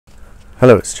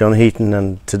Hello, it's John Heaton,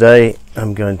 and today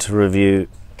I'm going to review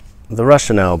the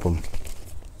Russian album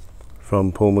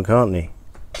from Paul McCartney.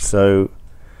 So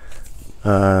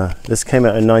this came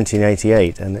out in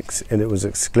 1988, and it was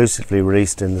exclusively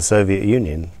released in the Soviet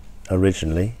Union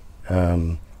originally.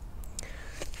 And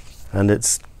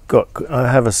I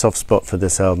have a soft spot for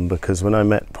this album because when I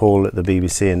met Paul at the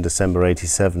BBC in December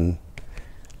 '87,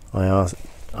 I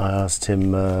asked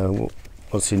him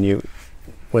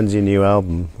when's your new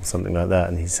album or something like that,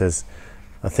 and he says,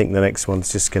 I think the next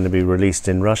one's just going to be released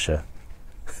in Russia.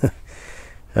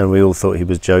 And we all thought he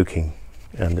was joking,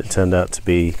 and it turned out to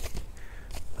be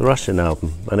the Russian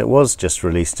album, and it was just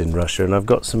released in Russia, and I've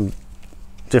got some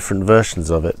different versions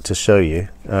of it to show you.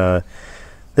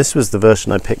 This was the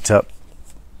version I picked up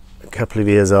a couple of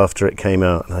years after it came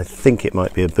out, and I think it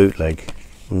might be a bootleg.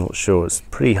 I'm not sure. It's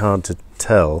pretty hard to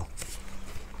tell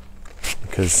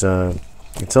because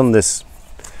it's on this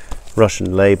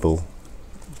Russian label,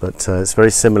 but it's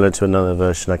very similar to another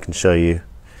version I can show you.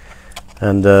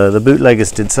 And the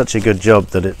bootleggers did such a good job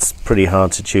that it's pretty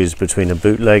hard to choose between a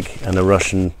bootleg and a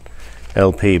Russian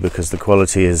LP because the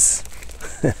quality is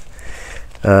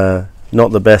not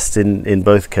the best in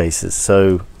both cases.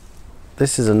 So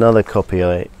this is another copy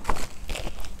I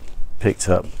picked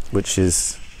up, which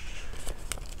is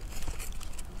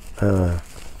on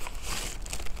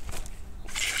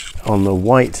the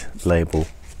white label.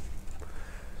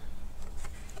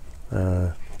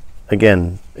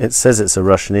 Again, it says it's a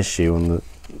Russian issue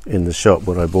in the shop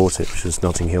where I bought it, which was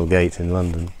Notting Hill Gate in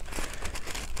London.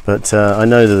 But I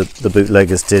know that the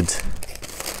bootleggers did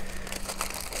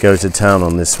go to town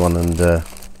on this one and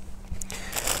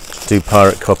do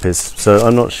pirate copies, so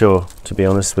I'm not sure, to be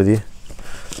honest with you.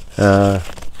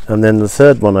 And then the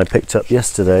third one I picked up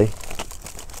yesterday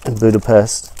in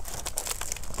Budapest,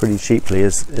 pretty cheaply,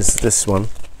 is this one.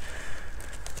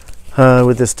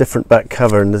 With this different back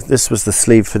cover, and this was the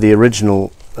sleeve for the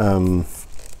original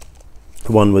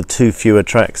one with two fewer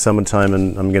tracks, Summertime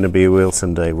and I'm Gonna Be a Wheel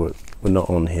Someday were not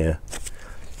on here,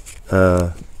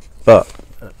 but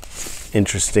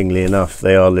interestingly enough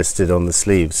they are listed on the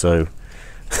sleeve, so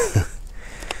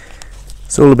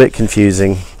it's all a bit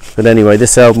confusing. But anyway,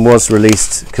 this album was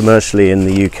released commercially in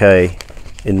the UK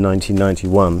in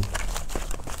 1991,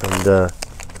 and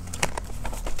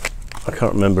I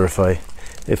can't remember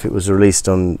if it was released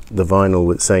on the vinyl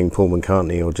with saying Paul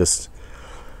McCartney or just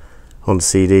on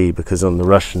CD, because on the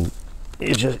Russian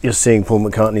you're seeing Paul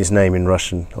McCartney's name in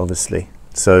Russian, obviously.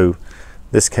 So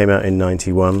this came out in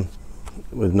 '91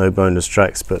 with no bonus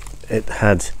tracks, but it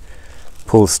had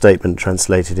Paul's statement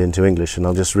translated into English, and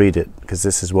I'll just read it because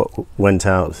this is what went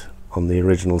out on the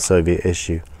original Soviet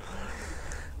issue.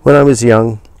 When I was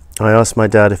young, I asked my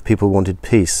dad if people wanted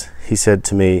peace. He said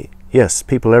to me, yes,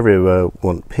 people everywhere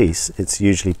want peace. It's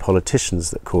usually politicians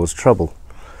that cause trouble.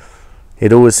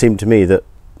 It always seemed to me that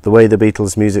the way the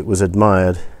Beatles' music was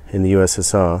admired in the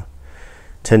USSR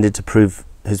tended to prove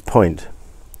his point,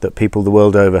 that people the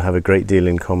world over have a great deal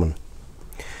in common.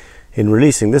 In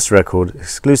releasing this record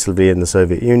exclusively in the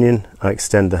Soviet Union, I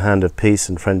extend the hand of peace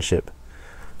and friendship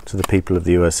to the people of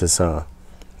the USSR.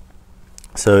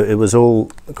 So it was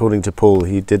all, according to Paul,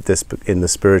 he did this in the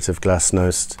spirit of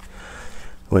glasnost,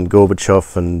 when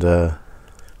Gorbachev and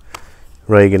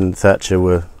Reagan and Thatcher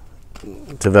were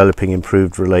developing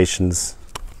improved relations,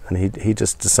 and he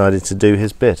just decided to do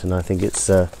his bit, and I think it's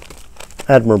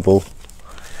admirable.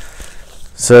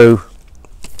 So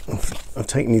I've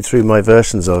taken you through my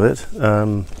versions of it.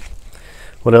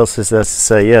 What else is there to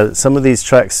say? Yeah, some of these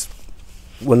tracks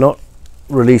were not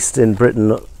released in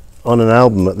Britain on an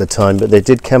album at the time, but they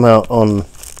did come out on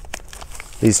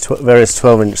these various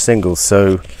 12-inch singles.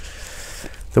 So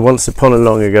the Once Upon a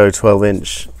Long Ago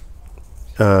 12-inch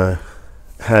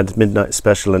had Midnight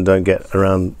Special and Don't Get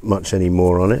Around Much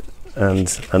Anymore on it,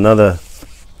 and another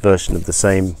version of the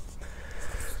same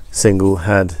single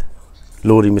had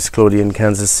Lordy Miss Claudia in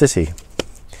Kansas City.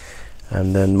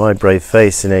 And then My Brave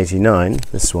Face in '89,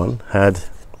 this one, had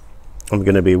I'm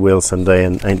Gonna Be a Wheel Someday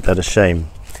and Ain't That a Shame.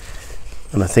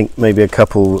 And I think maybe a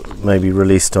couple maybe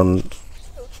released on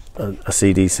a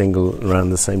CD single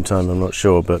around the same time, I'm not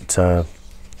sure, but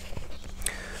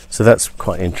so that's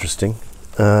quite interesting.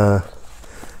 So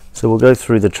we'll go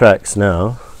through the tracks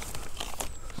now.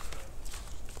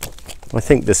 I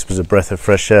think this was a breath of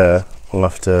fresh air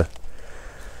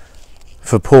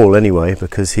for Paul anyway,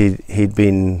 because he'd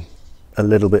been a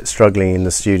little bit struggling in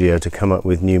the studio to come up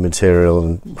with new material,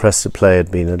 and Press to Play had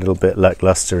been a little bit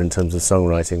lackluster in terms of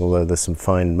songwriting, although there's some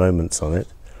fine moments on it.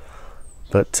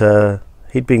 But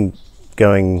he'd been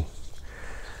going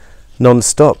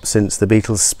non-stop since the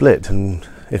Beatles split, and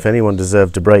if anyone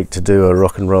deserved a break to do a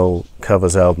rock and roll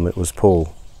covers album, it was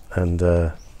Paul. And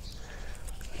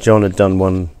John had done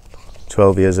one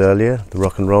 12 years earlier, the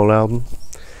rock and roll album,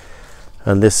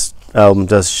 and this album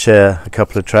does share a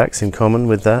couple of tracks in common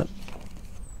with that,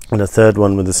 and a third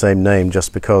one with the same name,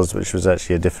 Just Because, which was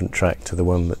actually a different track to the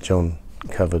one that John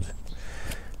covered.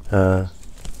 And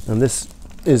this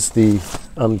is the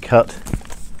uncut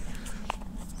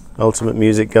Ultimate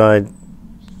Music Guide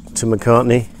to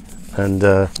McCartney, and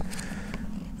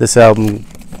this album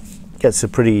gets a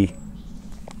pretty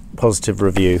positive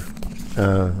review,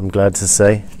 I'm glad to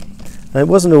say. It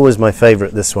wasn't always my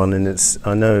favourite, this one, and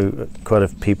I know a lot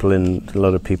of people in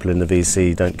the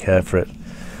VC don't care for it,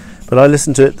 but I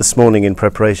listened to it this morning in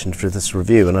preparation for this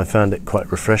review, and I found it quite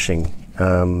refreshing.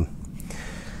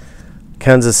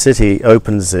 Kansas City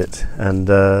opens it, and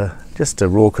just a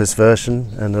raucous version,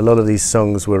 and a lot of these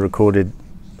songs were recorded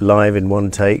live in one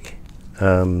take.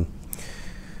 The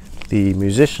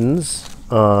musicians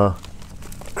are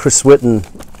Chris Whitten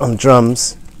on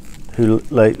drums, who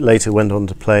later went on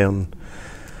to play on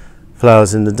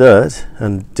Flowers in the Dirt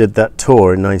and did that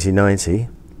tour in 1990,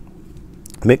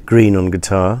 Mick Green on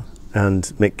guitar and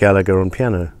Mick Gallagher on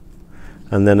piano.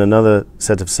 And then another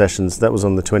set of sessions, that was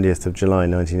on the 20th of July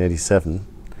 1987,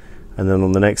 and then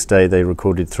on the next day they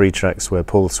recorded 3 tracks where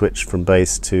Paul switched from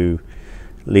bass to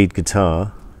lead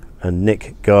guitar, and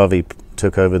Nick Garvey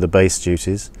took over the bass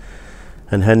duties,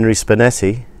 and Henry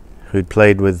Spinetti, who'd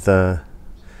played with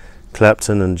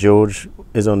Clapton and George,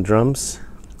 is on drums,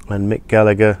 and Mick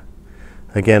Gallagher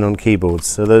again on keyboards.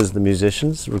 So those are the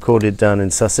musicians, recorded down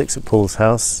in Sussex at Paul's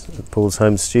house, at Paul's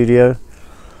home studio.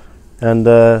 And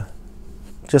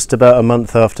just about a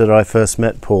month after I first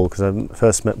met Paul, because I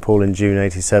first met Paul in June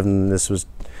 87, and this was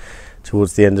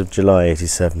towards the end of July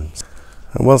 87.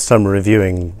 And whilst I'm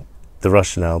reviewing the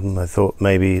Russian album, I thought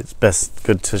maybe it's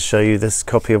good to show you this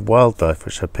copy of Wildlife,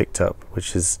 which I picked up,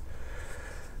 which is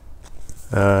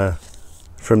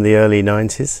from the early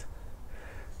 90s.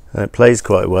 It plays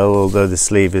quite well, although the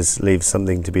sleeve leaves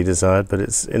something to be desired, but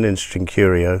it's an interesting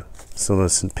curio. It's on a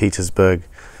St. Petersburg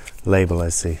label, I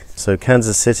see. So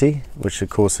Kansas City, which of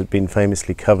course had been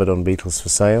famously covered on Beatles for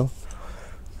Sale,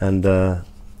 and I'm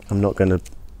not going to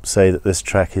say that this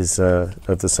track is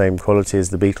of the same quality as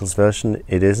the Beatles version.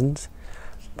 It isn't,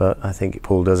 but I think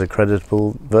Paul does a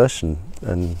creditable version,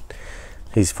 and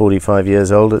he's 45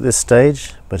 years old at this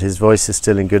stage, but his voice is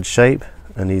still in good shape,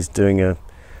 and he's doing a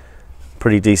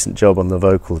pretty decent job on the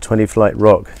vocal. 20 Flight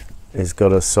Rock has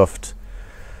got a soft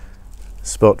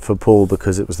spot for Paul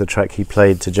because it was the track he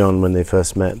played to John when they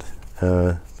first met,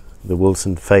 the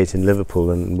Wilson Fete in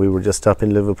Liverpool, and we were just up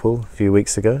in Liverpool a few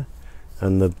weeks ago,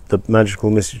 and the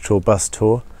Magical Mystery Tour bus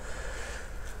tour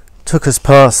took us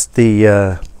past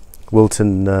the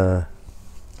Wilton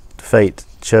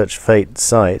Church Fete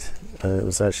site. It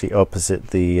was actually opposite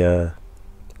the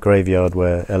graveyard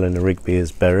where Eleanor Rigby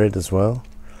is buried as well,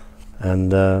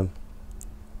 and that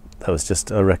was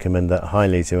just, I recommend that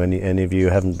highly to any of you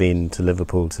who haven't been to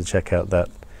Liverpool, to check out that.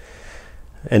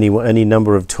 Any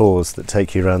number of tours that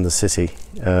take you around the city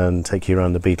and take you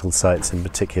around the Beatles sites in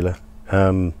particular.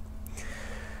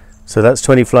 So that's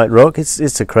 20 Flight Rock.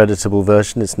 It's a creditable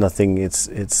version. It's nothing.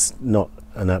 It's not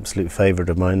an absolute favourite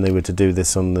of mine. They were to do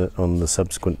this on the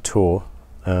subsequent tour.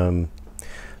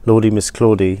 Lordy Miss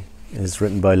Claudie is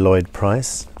written by Lloyd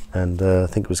Price, and I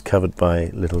think it was covered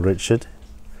by Little Richard,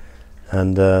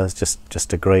 and it's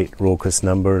just a great raucous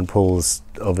number, and Paul's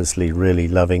obviously really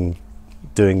loving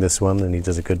doing this one, and he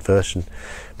does a good version.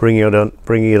 Bringing It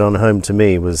On Home to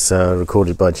Me was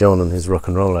recorded by John on his rock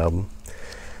and roll album,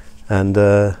 and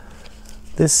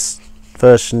this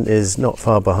version is not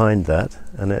far behind that,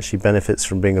 and actually benefits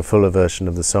from being a fuller version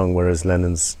of the song, whereas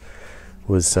Lennon's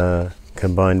was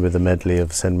combined with a medley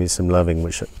of Send Me Some Loving,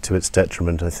 which to its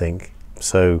detriment, I think.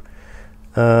 So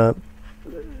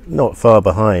not far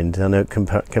behind. I know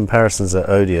comparisons are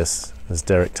odious, as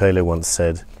Derek Taylor once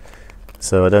said,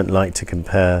 so I don't like to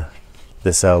compare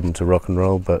this album to rock and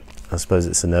roll, but I suppose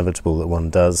it's inevitable that one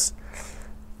does.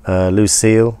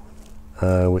 Lucille,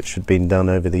 which had been done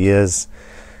over the years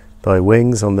by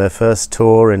Wings on their first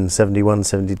tour in 71,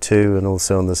 72, and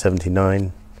also on the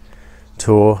 79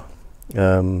 tour.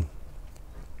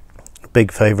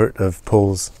 Big favourite of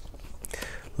Paul's,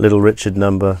 Little Richard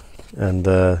number, and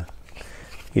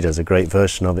he does a great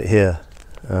version of it here.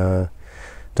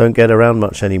 Don't Get Around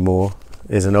Much Anymore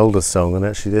is an older song, and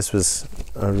actually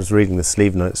I was reading the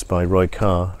sleeve notes by Roy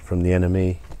Carr from the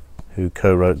NME, who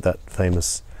co-wrote that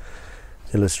famous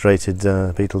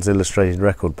Beatles illustrated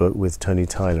record book with Tony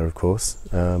Tyler, of course.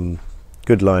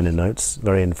 Good liner notes,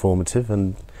 very informative,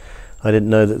 and I didn't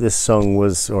know that this song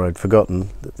was, or I'd forgotten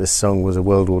that this song was a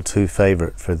World War II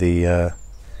favourite for the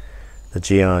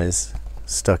GIs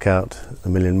stuck out a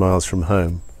million miles from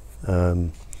home.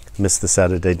 Missed the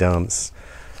Saturday dance.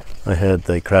 I heard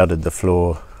they crowded the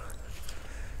floor.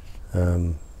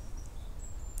 Don't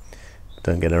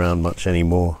get around much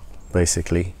anymore,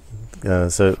 basically.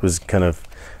 So it was kind of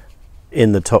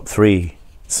in the top 3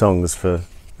 songs for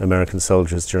American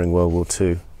soldiers during World War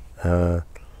II.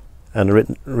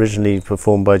 And originally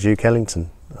performed by Duke Ellington.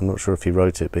 I'm not sure if he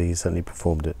wrote it, but he certainly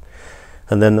performed it.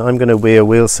 And then I'm Gonna Be a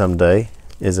Wheel Someday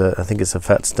is I think it's a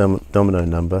Fats Domino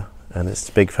number, and it's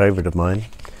a big favourite of mine.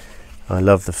 I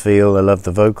love the feel, I love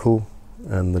the vocal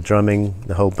and the drumming,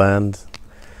 the whole band.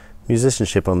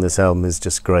 Musicianship on this album is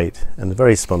just great and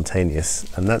very spontaneous,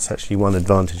 and that's actually one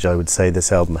advantage I would say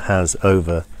this album has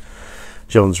over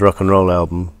John's rock and roll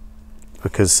album,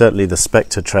 because certainly the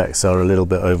Spectre tracks are a little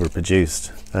bit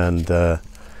overproduced, and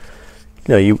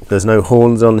there's no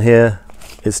horns on here.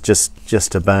 It's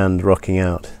just a band rocking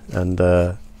out, and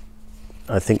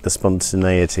I think the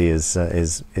spontaneity is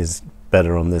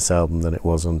better on this album than it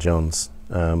was on John's.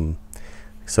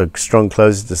 So strong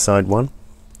closer to side 1.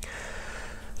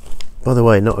 By the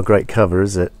way, not a great cover,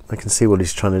 is it? I can see what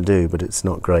he's trying to do, but it's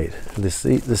not great. The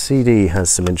CD has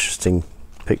some interesting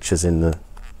pictures in the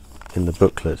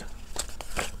booklet.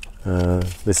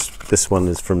 This one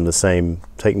is from the same,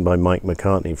 taken by Mike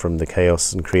McCartney from the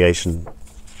Chaos and Creation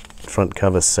front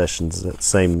cover sessions, that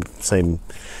same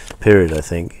period, I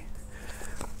think.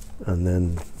 And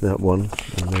then that one,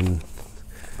 and then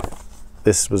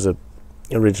this was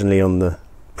originally on the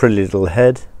Pretty Little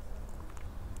Head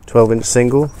 12-inch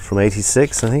single from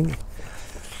 '86, I think.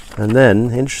 And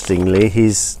then, interestingly,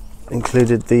 he's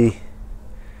included the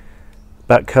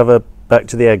back cover Back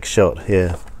to the Egg shot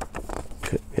here,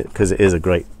 because it is a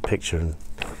great picture, and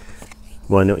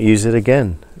why not use it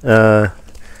again?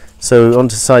 So on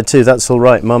to side 2, That's All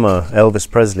Right Mama, Elvis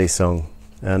Presley song.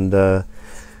 And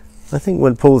I think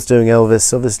when Paul's doing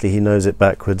Elvis, obviously he knows it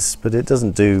backwards, but it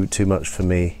doesn't do too much for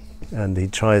me. And he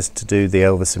tries to do the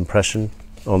Elvis impression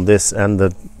on this and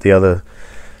the other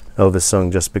Elvis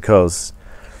song, Just Because.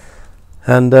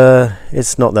 And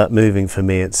it's not that moving for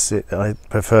me. I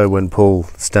prefer when Paul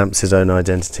stamps his own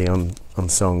identity on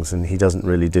songs, and he doesn't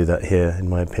really do that here, in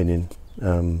my opinion.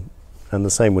 And the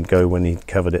same would go when he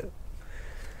covered it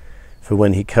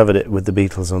with the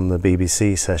Beatles on the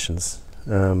BBC sessions.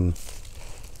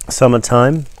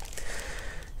 Summertime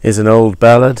is an old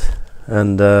ballad,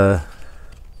 and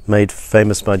made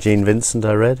famous by Gene Vincent,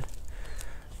 I read,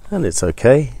 and it's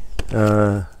okay,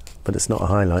 but it's not a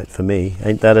highlight for me.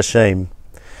 Ain't That a Shame,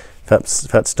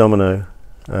 Fats Domino,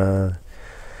 a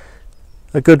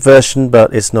good version,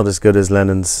 but it's not as good as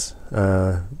Lennon's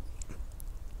on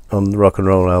the rock and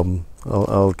roll album.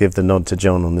 I'll give the nod to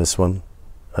John on this one.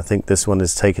 I think this one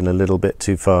is taken a little bit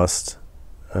too fast,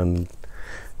 and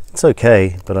it's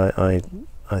okay, but I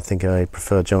think I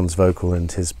prefer John's vocal and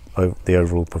the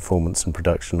overall performance and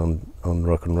production on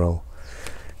rock and roll.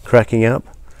 Cracking Up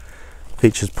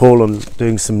features Paul on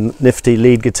doing some nifty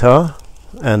lead guitar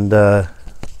and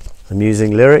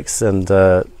amusing lyrics, and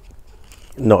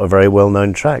not a very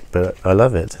well-known track, but I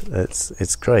love it.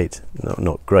 It's great.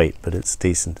 Not great, but it's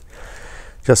decent.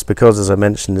 Just Because, as I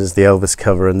mentioned, is the Elvis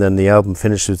cover, and then the album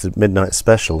finishes with Midnight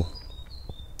Special,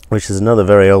 which is another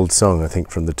very old song, I think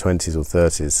from the 20s or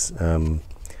 30s,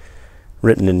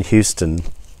 written in Houston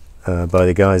by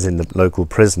the guys in the local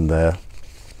prison there,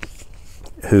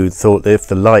 who thought if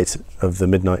the light of the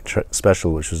Midnight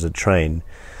Special, which was a train,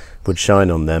 would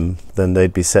shine on them, then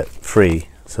they'd be set free.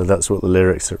 So that's what the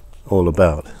lyrics are all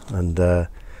about. And I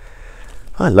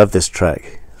love this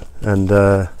track, and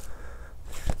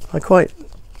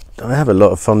I have a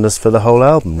lot of fondness for the whole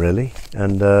album, really,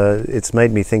 and it's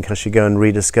made me think I should go and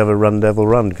rediscover Run Devil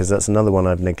Run, because that's another one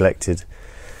I've neglected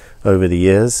over the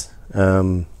years.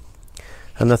 And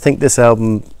I think this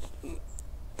album,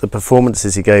 the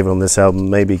performances he gave on this album,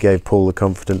 maybe gave Paul the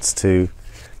confidence to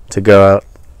go out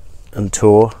and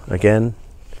tour again,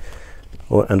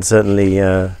 and certainly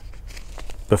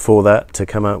before that to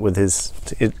come out with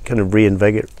it kind of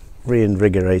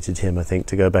reinvigorated him, I think,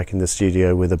 to go back in the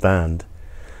studio with a band,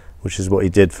 which is what he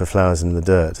did for Flowers in the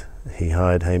Dirt. He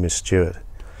hired Hamish Stewart,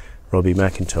 Robbie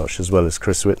McIntosh, as well as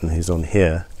Chris Whitten, who's on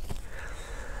here,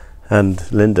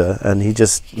 and Linda, and he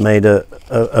just made a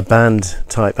band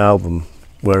type album,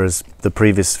 whereas the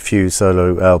previous few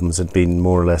solo albums had been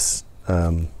more or less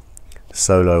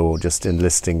solo, or just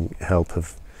enlisting help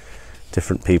of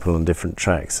different people on different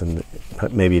tracks, and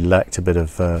maybe lacked a bit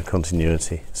of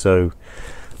continuity. So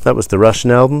that was the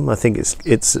Russian album. I think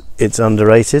it's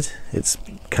underrated. It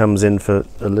comes in for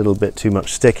a little bit too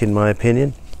much stick in my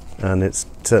opinion, and it's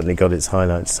certainly got its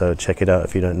highlights, so check it out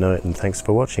if you don't know it, and thanks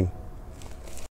for watching.